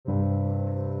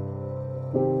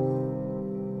Hello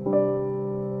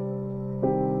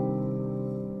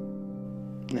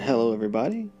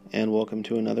everybody, and welcome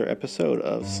to another episode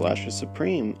of Slasher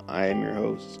Supreme. I am your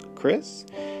host, Chris.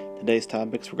 Today's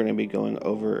topics, we're going to be going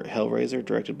over Hellraiser,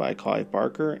 directed by Clive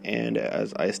Barker, and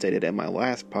as I stated in my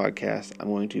last podcast, I'm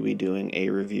going to be doing a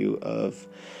review of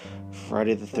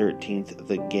Friday the 13th,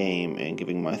 the game, and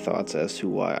giving my thoughts as to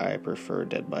why I prefer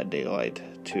Dead by Daylight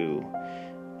to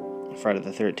Friday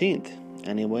the 13th.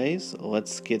 Anyways,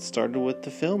 let's get started with the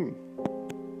film.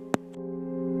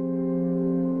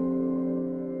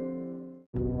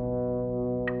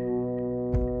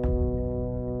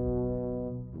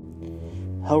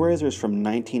 Hellraiser is from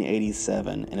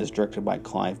 1987 and is directed by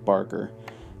Clive Barker,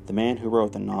 the man who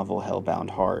wrote the novel Hellbound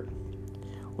Heart,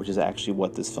 which is actually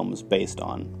what this film is based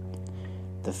on.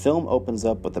 The film opens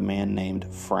up with a man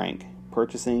named Frank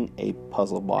purchasing a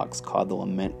puzzle box called the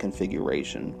Lament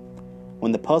Configuration.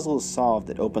 When the puzzle is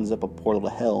solved, it opens up a portal to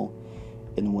hell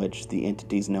in which the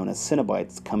entities known as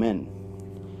Cenobites come in.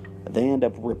 They end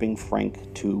up ripping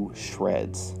Frank to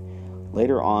shreds.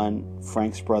 Later on,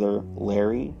 Frank's brother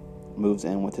Larry moves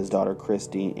in with his daughter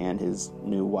Christy and his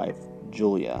new wife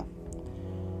Julia.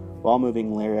 While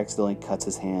moving, Larry accidentally cuts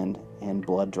his hand and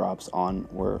blood drops on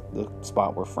the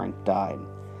spot where Frank died,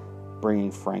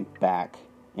 bringing Frank back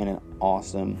in an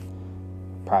awesome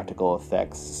practical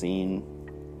effects scene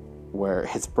where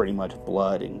it's pretty much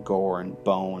blood and gore and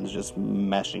bones just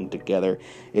meshing together.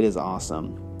 It is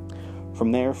awesome.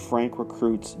 From there, Frank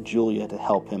recruits Julia to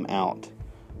help him out.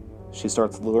 She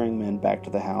starts luring men back to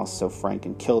the house so Frank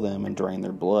can kill them and drain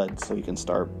their blood so he can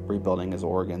start rebuilding his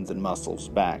organs and muscles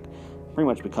back, pretty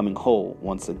much becoming whole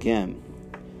once again.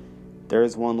 There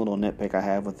is one little nitpick I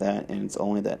have with that, and it's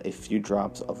only that a few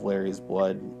drops of Larry's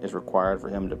blood is required for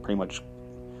him to pretty much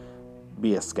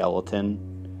be a skeleton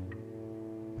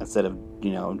instead of,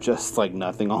 just like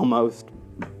nothing almost.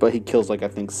 But he kills I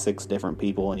think 6 different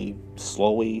people, and he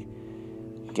slowly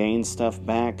gains stuff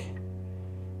back.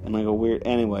 And a weird...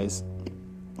 Anyways,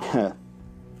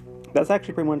 that's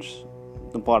actually pretty much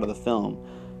the plot of the film.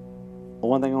 But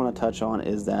one thing I want to touch on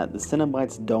is that the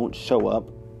Cenobites don't show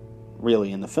up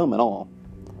really in the film at all.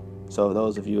 So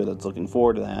those of you that's looking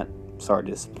forward to that, sorry to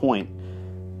disappoint.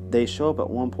 They show up at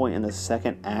one point in the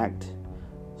second act,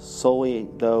 solely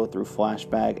though through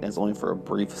flashback, and it's only for a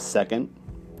brief second.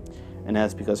 And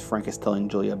that's because Frank is telling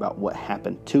Julia about what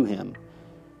happened to him.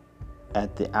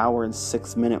 At the hour and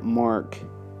 6-minute mark,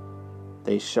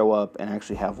 they show up and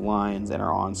actually have lines and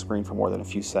are on screen for more than a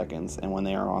few seconds. And when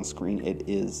they are on screen, it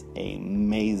is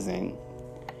amazing.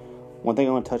 One thing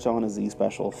I want to touch on is the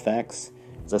special effects.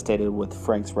 As I stated with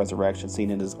Frank's resurrection scene,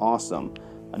 it is awesome.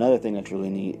 Another thing that's really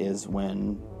neat is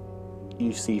when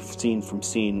you see scene from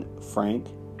scene Frank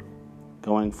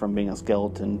going from being a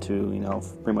skeleton to,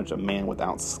 pretty much a man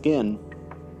without skin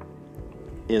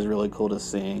is really cool to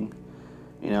see.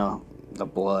 The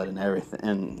blood and everything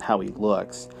and how he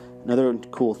looks. Another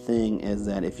cool thing is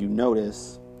that if you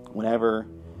notice, whenever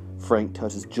Frank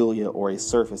touches Julia or a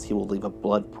surface, he will leave a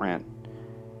blood print.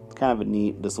 It's kind of a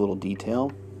neat, this little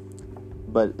detail,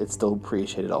 but it's still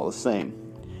appreciated all the same.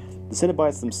 The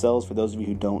Cenobites themselves, for those of you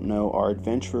who don't know, are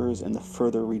adventurers in the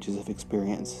further reaches of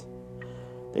experience.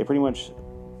 They're pretty much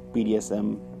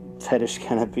BDSM fetish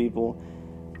kind of people.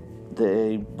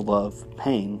 They love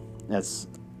pain. That's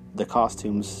the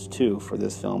costumes, too, for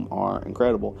this film are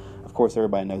incredible. Of course,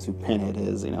 everybody knows who Pinhead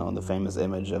is, the famous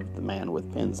image of the man with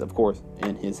pins, of course,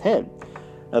 in his head.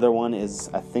 Another one is,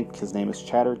 I think his name is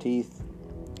Chatterteeth,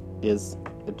 is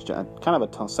kind of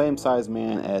a same-sized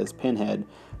man as Pinhead,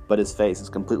 but his face is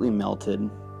completely melted,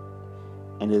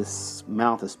 and his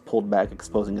mouth is pulled back,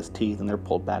 exposing his teeth, and they're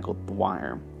pulled back with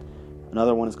wire.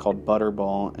 Another one is called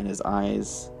Butterball, and his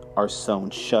eyes are sewn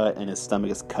shut, and his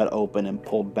stomach is cut open and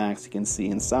pulled back so you can see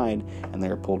inside, and they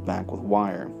are pulled back with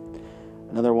wire.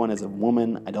 Another one is a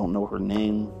woman, I don't know her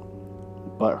name,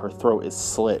 but her throat is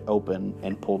slit open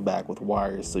and pulled back with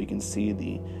wires so you can see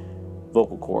the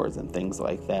vocal cords and things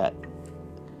like that.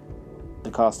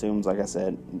 The costumes, like I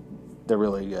said, they're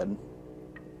really good.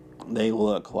 They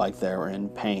look like they're in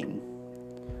pain.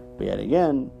 But yet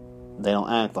again, they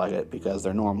don't act like it because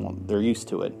they're normal. They're used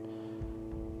to it.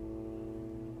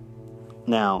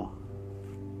 Now,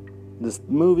 this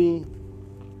movie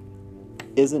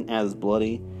isn't as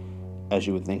bloody as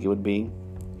you would think it would be.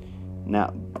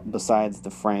 Now, besides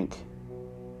the Frank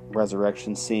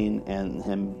resurrection scene and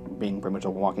him being pretty much a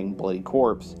walking bloody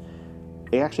corpse,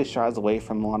 it actually shies away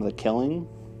from a lot of the killing.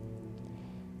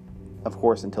 Of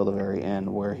course, until the very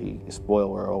end where he,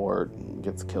 spoiler alert,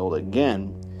 gets killed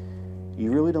again.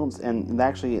 You really don't, and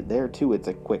actually there too it's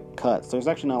a quick cut. So there's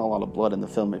actually not a lot of blood in the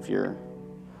film if you're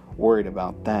worried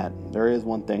about that. There is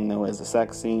one thing though, is the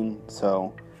sex scene,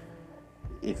 so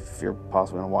if you're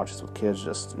possibly going to watch this with kids,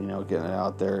 just, getting it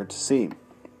out there to see.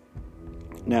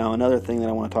 Now, another thing that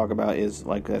I want to talk about is,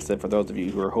 like I said, for those of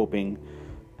you who are hoping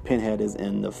Pinhead is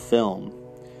in the film,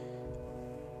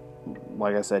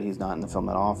 like I said, he's not in the film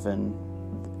that often.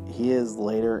 He is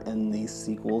later in these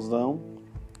sequels, though.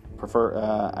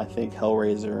 I think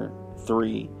Hellraiser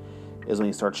 3 is when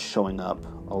he starts showing up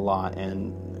a lot,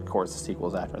 and of course the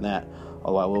sequels after that.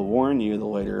 Although I will warn you, the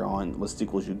later on with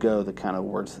sequels you go, the kind of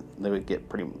words, they would get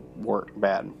pretty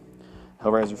bad.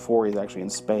 Hellraiser 4 is actually in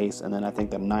space, and then I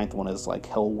think the 9th one is like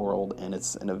Hellworld, and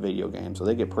it's in a video game. So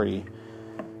they get pretty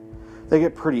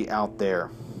out there.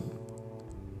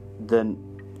 The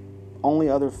only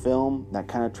other film that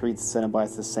kind of treats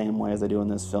Cenobites the same way as they do in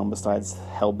this film, besides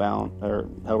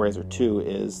Hellraiser 2,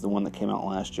 is the one that came out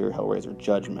last year, Hellraiser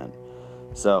Judgment.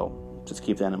 So just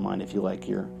keep that in mind if you like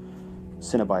your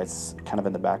Cenobites kind of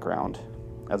in the background,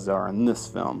 as they are in this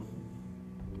film.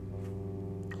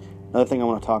 Another thing I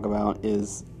want to talk about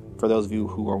is, for those of you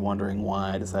who are wondering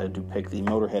why I decided to pick the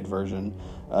Motorhead version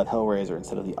of Hellraiser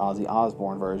instead of the Ozzy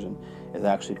Osbourne version, is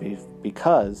actually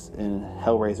because in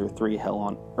Hellraiser 3 Hell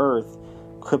on Earth,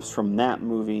 clips from that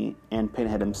movie and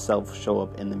Pinhead himself show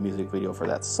up in the music video for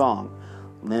that song.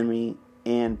 Lemmy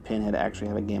and Pinhead actually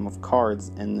have a game of cards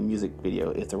in the music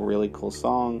video. It's a really cool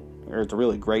song, or it's a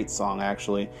really great song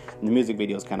actually, and the music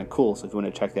video is kind of cool, so if you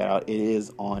want to check that out, it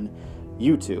is on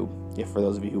YouTube, for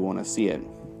those of you who want to see it.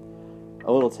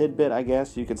 A little tidbit, I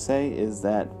guess you could say, is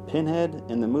that Pinhead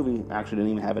in the movie actually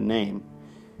didn't even have a name.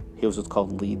 He was what's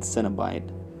called lead Cenobite.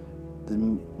 The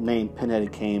name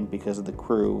Pinhead came because of the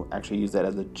crew actually used that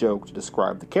as a joke to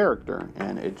describe the character,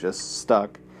 and it just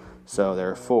stuck. So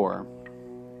therefore,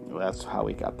 that's how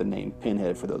we got the name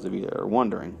Pinhead, for those of you that are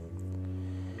wondering.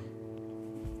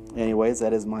 Anyways,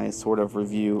 that is my sort of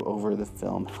review over the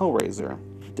film Hellraiser.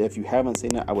 If you haven't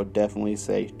seen it, I would definitely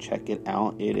say check it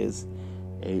out. It is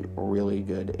a really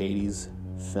good 80s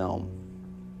film.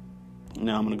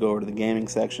 Now I'm going to go over to the gaming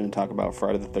section and talk about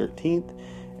Friday the 13th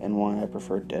and why I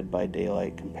prefer Dead by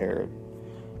Daylight compared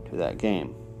to that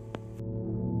game.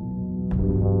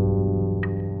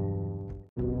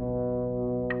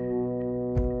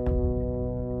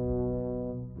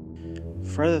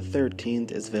 Friday the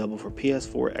 13th is available for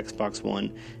PS4, Xbox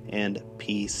One, and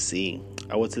PC.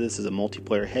 I would say this is a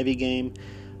multiplayer heavy game,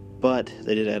 but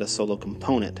they did add a solo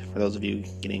component. For those of you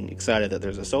getting excited that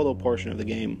there's a solo portion of the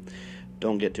game,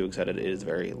 don't get too excited, it is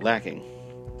very lacking.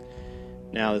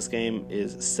 Now this game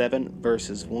is 7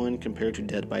 versus 1 compared to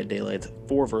Dead by Daylight's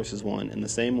 4 versus 1. In the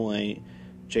same way,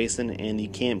 Jason and the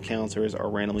camp counselors are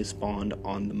randomly spawned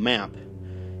on the map.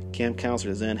 Camp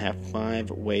counselors then have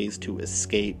 5 ways to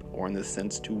escape, or in this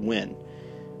sense to win.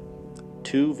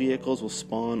 2 vehicles will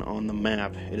spawn on the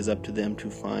map. It is up to them to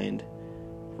find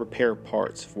repair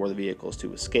parts for the vehicles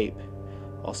to escape.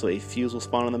 Also, a fuse will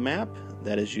spawn on the map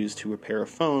that is used to repair a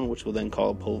phone, which will then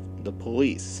call the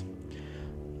police.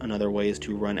 Another way is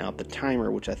to run out the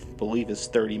timer, which I believe is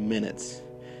 30 minutes.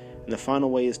 And the final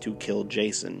way is to kill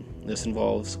Jason. This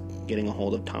involves getting a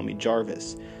hold of Tommy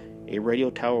Jarvis. A radio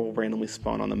tower will randomly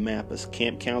spawn on the map as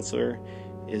camp counselor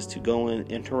is to go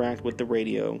and interact with the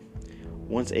radio.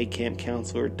 Once a camp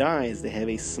counselor dies, they have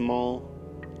a small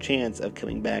chance of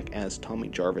coming back as Tommy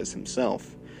Jarvis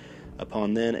himself.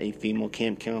 Upon then, a female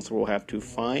camp counselor will have to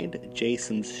find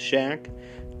Jason's shack,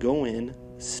 go in,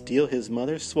 steal his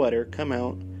mother's sweater, come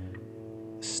out,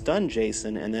 stun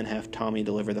Jason, and then have Tommy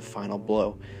deliver the final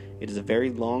blow. It is a very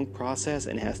long process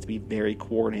and has to be very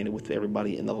coordinated with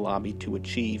everybody in the lobby to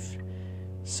achieve.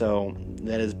 So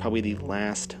that is probably the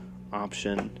last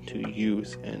option to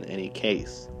use in any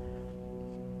case.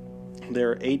 There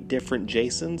are 8 different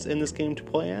Jasons in this game to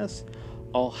play as,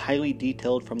 all highly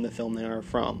detailed from the film they are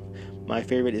from. My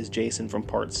favorite is Jason from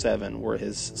Part 7, where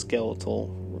his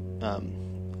skeleton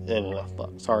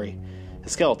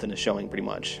is showing pretty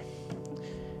much.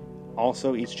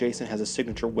 Also, each Jason has a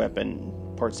signature weapon.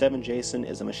 Part 7 Jason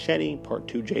is a machete. Part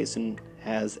 2 Jason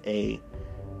has a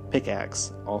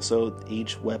pickaxe. Also,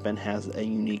 each weapon has a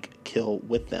unique kill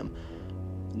with them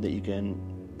that you can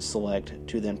select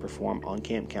to then perform on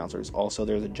camp counselors. Also,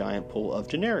 there's a giant pool of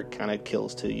generic kind of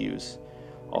kills to use.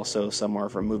 Also, some are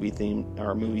for movie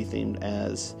themed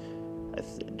as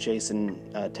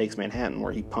Jason Takes Manhattan,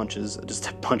 where he punches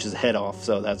his head off.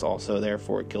 So that's also there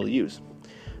for a kill to use.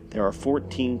 There are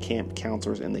 14 camp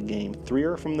counselors in the game. 3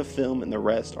 are from the film, and the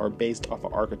rest are based off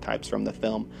of archetypes from the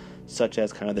film, such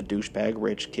as kind of the douchebag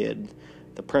rich kid,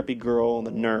 the preppy girl,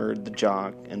 the nerd, the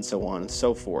jock, and so on and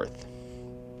so forth.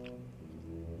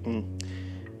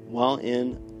 While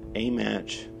in a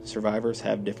match, survivors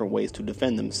have different ways to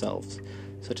defend themselves,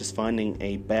 such as finding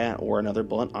a bat or another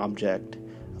blunt object,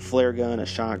 a flare gun, a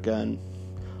shotgun.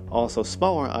 Also,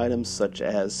 smaller items such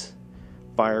as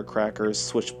firecrackers,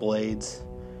 switchblades,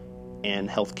 and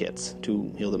health kits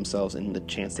to heal themselves in the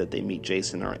chance that they meet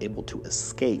Jason and are able to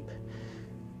escape.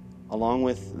 Along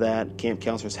with that, camp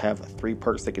counselors have 3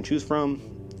 perks they can choose from.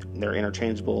 They're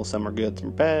interchangeable. Some are good, some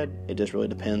are bad. It just really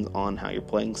depends on how your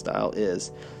playing style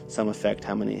is. Some affect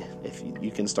how many, if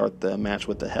you can start the match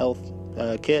with the health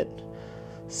kit,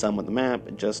 some with the map.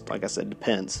 It just, like I said,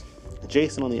 depends.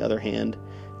 Jason, on the other hand,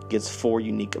 gets 4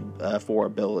 unique 4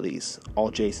 abilities.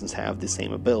 All Jasons have the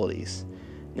same abilities.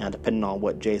 Now, depending on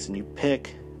what Jason you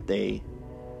pick, they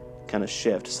kind of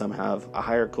shift. Some have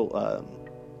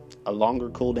a longer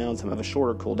cooldown, some have a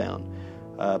shorter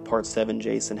cooldown. Part 7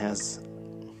 Jason has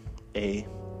a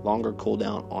longer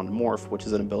cooldown on Morph, which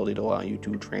is an ability to allow you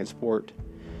to transport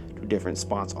to different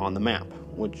spots on the map,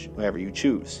 whichever you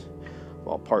choose.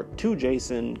 While Part 2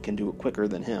 Jason can do it quicker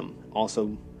than him.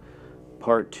 Also,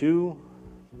 Part 2,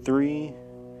 3,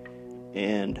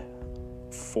 and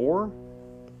 4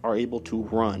 are able to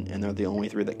run, and they're the only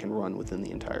 3 that can run within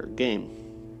the entire game.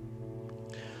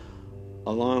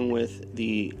 Along with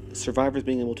the survivors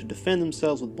being able to defend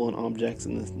themselves with blunt objects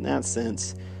in that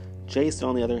sense, Jason,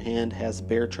 on the other hand, has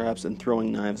bear traps and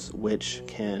throwing knives, which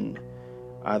can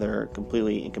either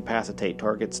completely incapacitate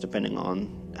targets depending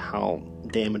on how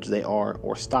damaged they are,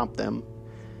 or stop them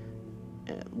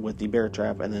with the bear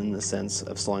trap, and then in the sense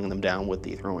of slowing them down with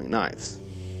the throwing knives.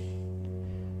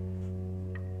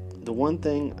 The one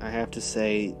thing I have to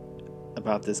say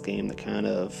about this game that kind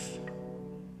of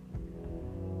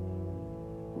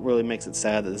really makes it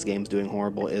sad that this game's doing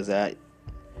horrible is that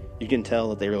you can tell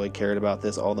that they really cared about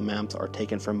this. All the maps are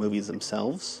taken from movies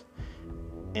themselves.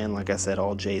 And like I said,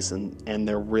 all Jason, and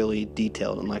they're really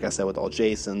detailed. And like I said, with all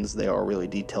Jasons, they are really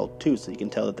detailed too. So you can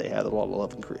tell that they had a lot of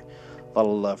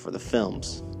love for the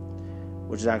films.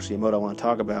 Which is actually a mode I want to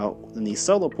talk about. In the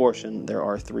solo portion, there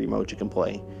are 3 modes you can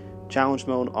play. Challenge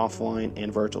mode, offline,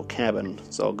 and virtual cabin.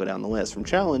 So I'll go down the list. From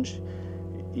challenge,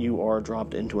 you are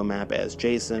dropped into a map as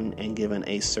Jason and given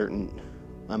a certain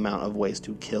amount of ways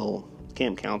to kill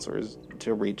camp counselors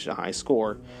to reach a high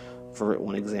score. For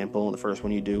one example, the first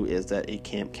one you do is that a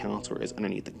camp counselor is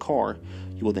underneath the car.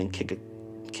 You will then kick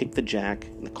the jack,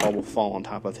 and the car will fall on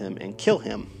top of him and kill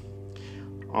him.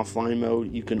 Offline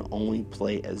mode, you can only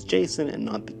play as Jason and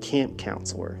not the camp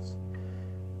counselors.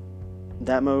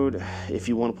 That mode, if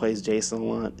you want to play as Jason a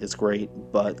lot, it's great,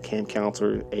 but camp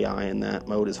counselor AI in that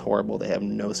mode is horrible. They have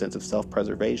no sense of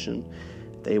self-preservation.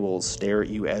 They will stare at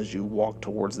you as you walk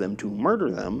towards them to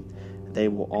murder them. They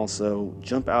will also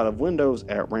jump out of windows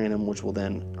at random, which will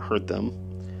then hurt them.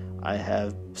 I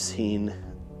have seen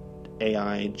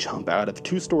AI jump out of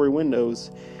 2-story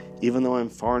windows, even though I'm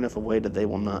far enough away that they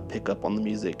will not pick up on the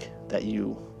music that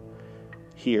you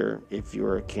hear if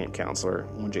you're a camp counselor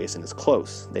when Jason is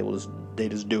close. They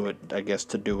just do it, I guess,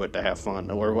 to do it, to have fun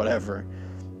or whatever.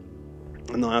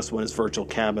 And the last one is virtual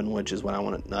cabin, which is what I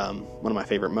want. One of my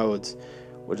favorite modes,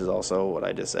 which is also what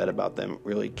I just said about them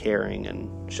really caring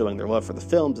and showing their love for the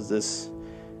films. Is this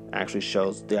actually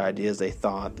shows the ideas they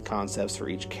thought, the concepts for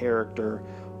each character,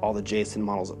 all the Jason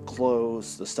models up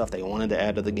close, the stuff they wanted to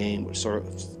add to the game, which sort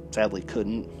of sadly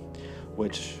couldn't.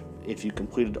 Which, if you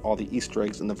completed all the Easter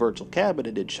eggs in the virtual cabin,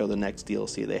 it did show the next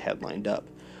DLC they had lined up,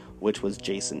 which was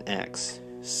Jason X.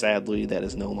 Sadly, that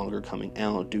is no longer coming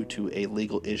out due to a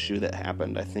legal issue that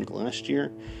happened, I think, last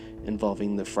year,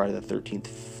 involving the Friday the 13th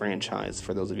franchise,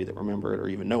 for those of you that remember it or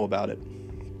even know about it.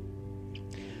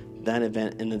 That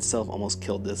event in itself almost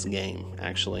killed this game,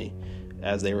 actually,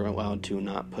 as they were allowed to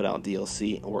not put out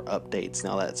DLC or updates.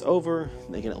 Now that it's over,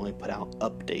 they can only put out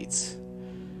updates,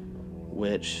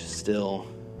 which still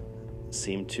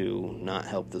seem to not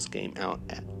help this game out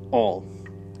at all.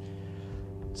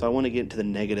 So I want to get into the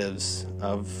negatives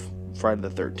of Friday the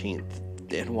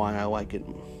 13th and why I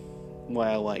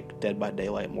like Dead by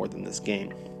Daylight more than this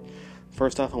game.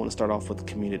 First off, I want to start off with the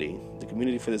community. The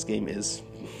community for this game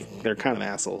they're kind of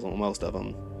assholes, most of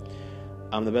them.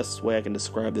 The best way I can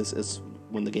describe this is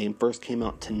when the game first came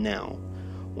out to now.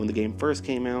 When the game first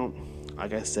came out,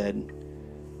 like I said,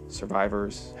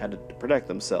 survivors had to protect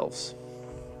themselves.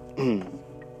 And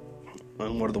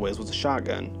one of the ways was a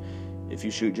shotgun. If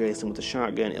you shoot Jason with a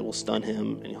shotgun, it will stun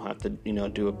him, and you'll have to,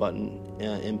 do a button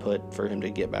input for him to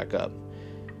get back up.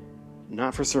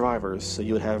 Not for survivors, so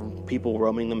you would have people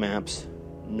roaming the maps,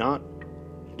 not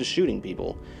just shooting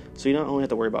people. So you not only have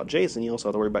to worry about Jason, you also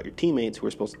have to worry about your teammates who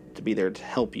are supposed to be there to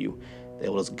help you. They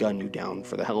will just gun you down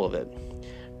for the hell of it.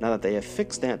 Now that they have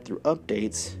fixed that through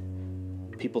updates,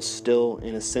 people still,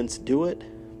 in a sense, do it,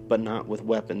 but not with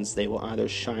weapons. They will either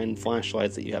shine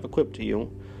flashlights that you have equipped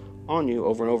on you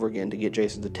over and over again to get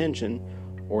Jason's attention,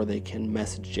 or they can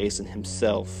message Jason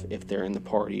himself if they're in the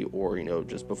party, or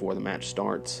just before the match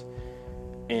starts,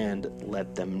 and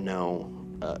let them know,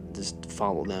 just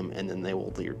follow them, and then they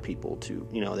will lead people to,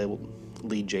 they will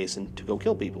lead Jason to go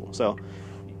kill people. So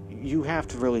you have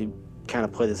to really kind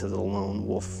of play this as a lone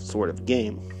wolf sort of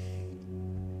game.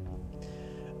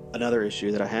 Another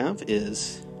issue that I have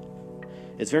is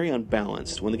it's very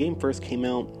unbalanced. When the game first came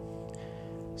out,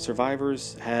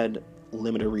 survivors had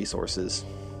limited resources.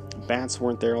 Bats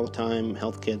weren't there all the time.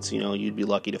 Health kits, you'd be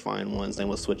lucky to find ones. Then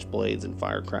with switchblades and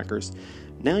firecrackers.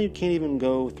 Now you can't even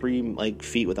go 3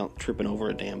 feet without tripping over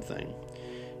a damn thing.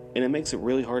 And it makes it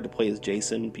really hard to play as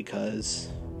Jason because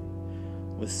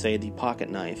with, say, the pocket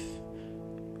knife,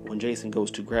 when Jason goes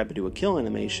to grab to do a kill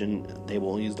animation, they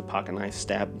will use the pocket knife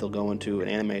stab. They'll go into an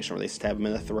animation where they stab him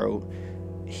in the throat.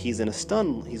 He's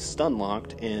stun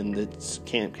locked, and the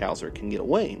camp counselor can get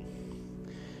away.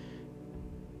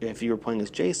 If you were playing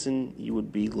as Jason, you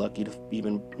would be lucky to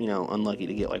unlucky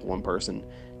to get one person.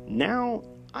 Now,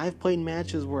 I've played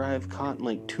matches where I've caught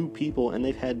 2 people, and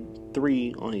they've had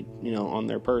 3 on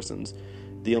their persons.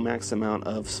 The max amount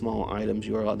of small items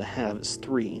you are allowed to have is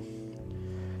 3.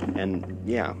 And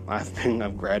yeah,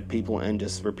 I've grabbed people and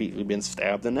just repeatedly been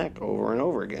stabbed in the neck over and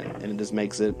over again, and it just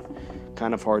makes it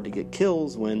kind of hard to get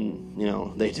kills when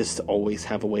they just always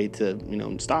have a way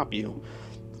to stop you.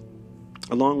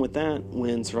 Along with that,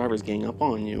 when survivors gang up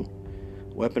on you,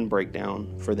 weapon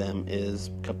breakdown for them is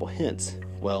a couple hits.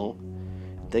 Well,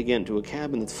 if they get into a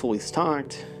cabin that's fully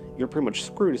stocked, you're pretty much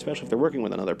screwed, especially if they're working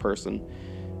with another person,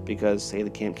 because say the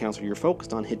camp counselor you're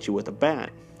focused on hits you with a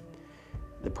bat.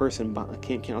 The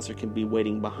camp counselor can be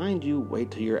waiting behind you, wait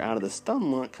till you're out of the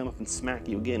stun lock, come up and smack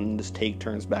you again, and just take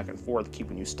turns back and forth,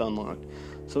 keeping you stun locked.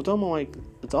 So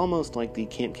it's almost like the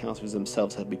camp counselors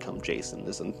themselves have become Jason,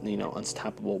 this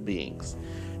unstoppable beings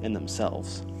in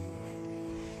themselves,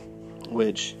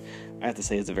 which I have to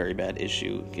say is a very bad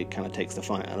issue. It kind of takes the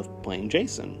fun out of playing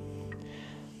Jason.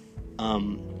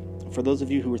 For those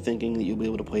of you who are thinking that you'll be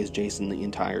able to play as Jason the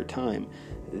entire time,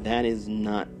 that is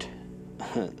not.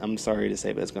 I'm sorry to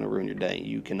say, but it's going to ruin your day.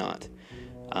 You cannot.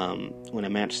 When a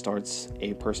match starts,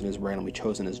 a person is randomly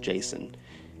chosen as Jason.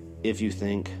 If you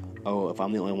think, if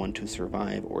I'm the only one to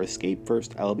survive or escape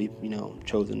first, I'll be,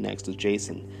 chosen next as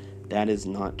Jason. That is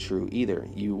not true either.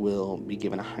 You will be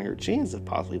given a higher chance of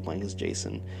possibly playing as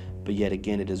Jason, but yet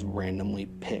again, it is randomly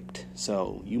picked.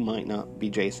 So you might not be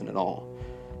Jason at all.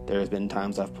 There's been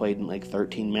times I've played in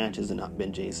 13 matches and not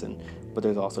been Jason, but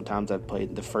there's also times I've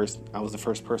played I was the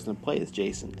first person to play as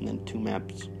Jason, and then 2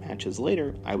 matches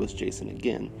later, I was Jason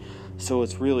again. So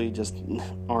it's really just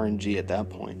RNG at that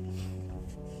point.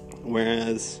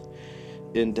 Whereas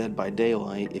in Dead by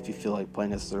Daylight, if you feel like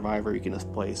playing as a survivor, you can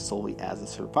just play solely as a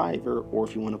survivor, or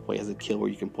if you want to play as a killer,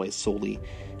 you can play solely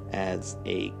as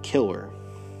a killer.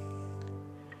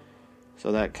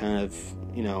 So that kind of,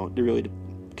 it really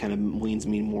kind of leans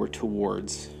me more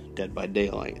towards Dead by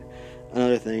Daylight.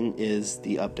 Another thing is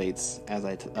the updates. As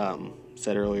I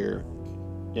said earlier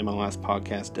in my last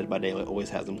podcast, Dead by Daylight always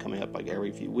has them coming up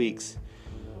every few weeks.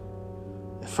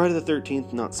 Friday the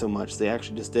 13th, not so much. They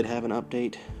actually just did have an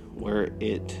update where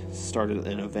it started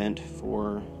an event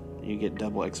for you get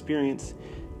double experience.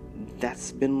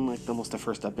 That's been almost the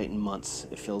first update in months,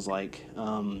 it feels like.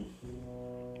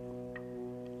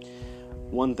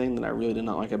 One thing that I really did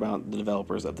not like about the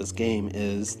developers of this game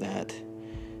is that,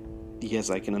 yes,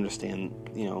 I can understand,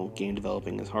 game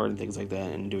developing is hard and things like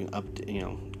that, and doing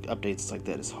updates like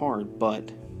that is hard, but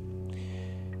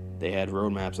they had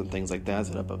roadmaps and things like that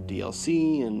set up of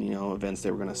DLC and, events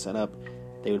they were going to set up.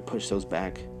 They would push those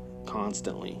back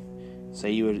constantly.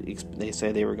 They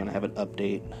say they were going to have an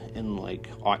update in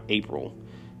April.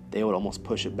 They would almost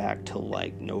push it back to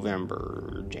November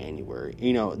or January.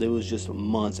 There was just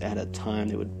months at a time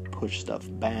they would push stuff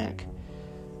back.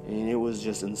 And it was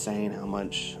just insane how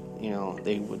much,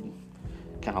 they would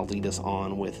kind of lead us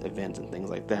on with events and things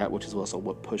like that, which is also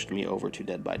what pushed me over to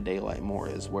Dead by Daylight more,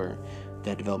 is where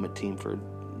that development team for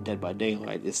Dead by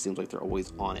Daylight, it seems like they're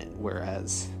always on it.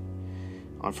 Whereas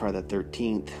on Friday the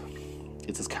 13th,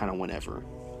 it's just kind of whenever.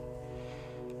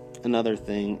 Another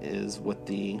thing is with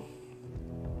the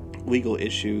legal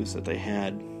issues that they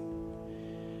had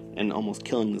and almost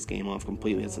killing this game off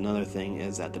completely. It's another thing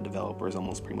is that the developers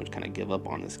almost pretty much kind of give up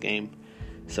on this game.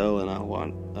 So not a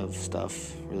lot of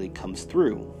stuff really comes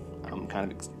through. I'm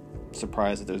kind of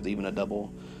surprised that there's even a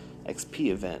double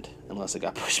XP event unless it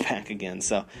got pushed back again.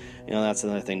 So, that's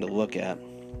another thing to look at.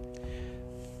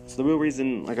 So the real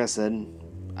reason, like I said,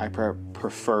 I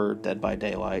prefer Dead by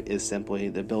Daylight is simply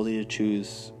the ability to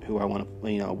choose who I want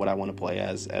to, what I want to play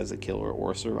as a killer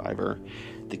or a survivor.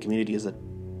 The community is a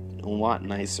lot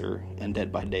nicer in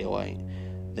Dead by Daylight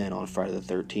than on Friday the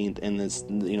 13th, and this,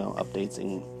 updates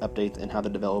and how the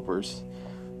developers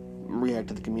react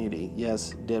to the community.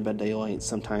 Yes, Dead by Daylight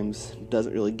sometimes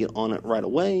doesn't really get on it right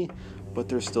away, but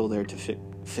they're still there to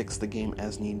fix the game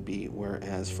as need be,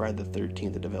 whereas Friday the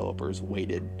 13th, the developers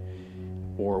waited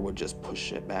or would just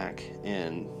push it back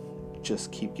and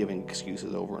just keep giving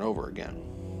excuses over and over again.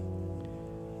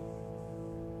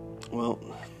 Well,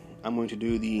 I'm going to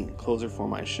do the closer for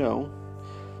my show,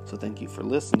 so thank you for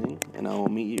listening, and I will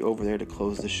meet you over there to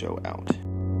close the show out.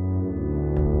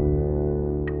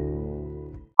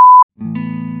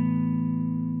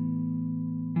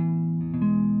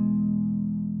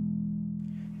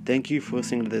 Thank you for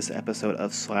listening to this episode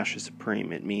of Slasher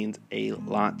Supreme. It means a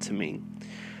lot to me.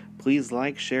 Please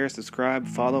like, share, subscribe,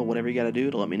 follow, whatever you gotta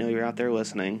do to let me know you're out there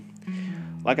listening.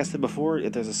 Like I said before,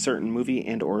 if there's a certain movie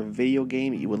and or video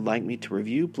game you would like me to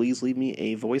review, please leave me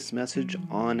a voice message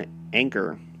on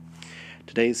Anchor.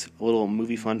 Today's little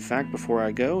movie fun fact before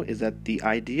I go is that the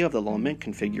idea of the Lament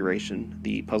configuration,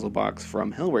 the puzzle box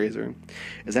from Hellraiser,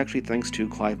 is actually thanks to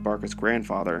Clive Barker's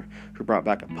grandfather, who brought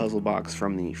back a puzzle box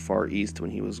from the Far East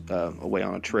when he was away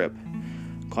on a trip.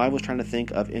 Clive was trying to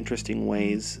think of interesting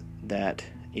ways that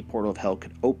a portal of hell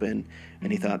could open, and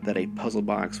he thought that a puzzle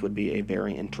box would be a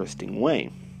very interesting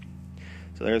way.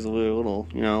 So there's a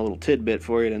little tidbit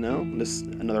for you to know, just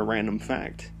another random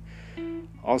fact.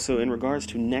 Also, in regards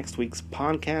to next week's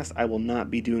podcast, I will not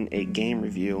be doing a game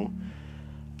review.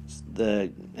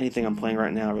 Anything I'm playing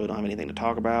right now, I really don't have anything to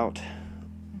talk about.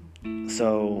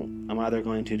 So I'm either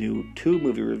going to do 2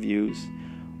 movie reviews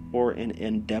or an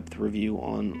in-depth review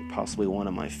on possibly one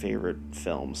of my favorite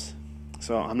films.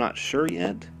 So I'm not sure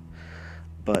yet,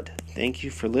 but thank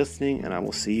you for listening, and I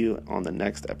will see you on the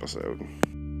next episode.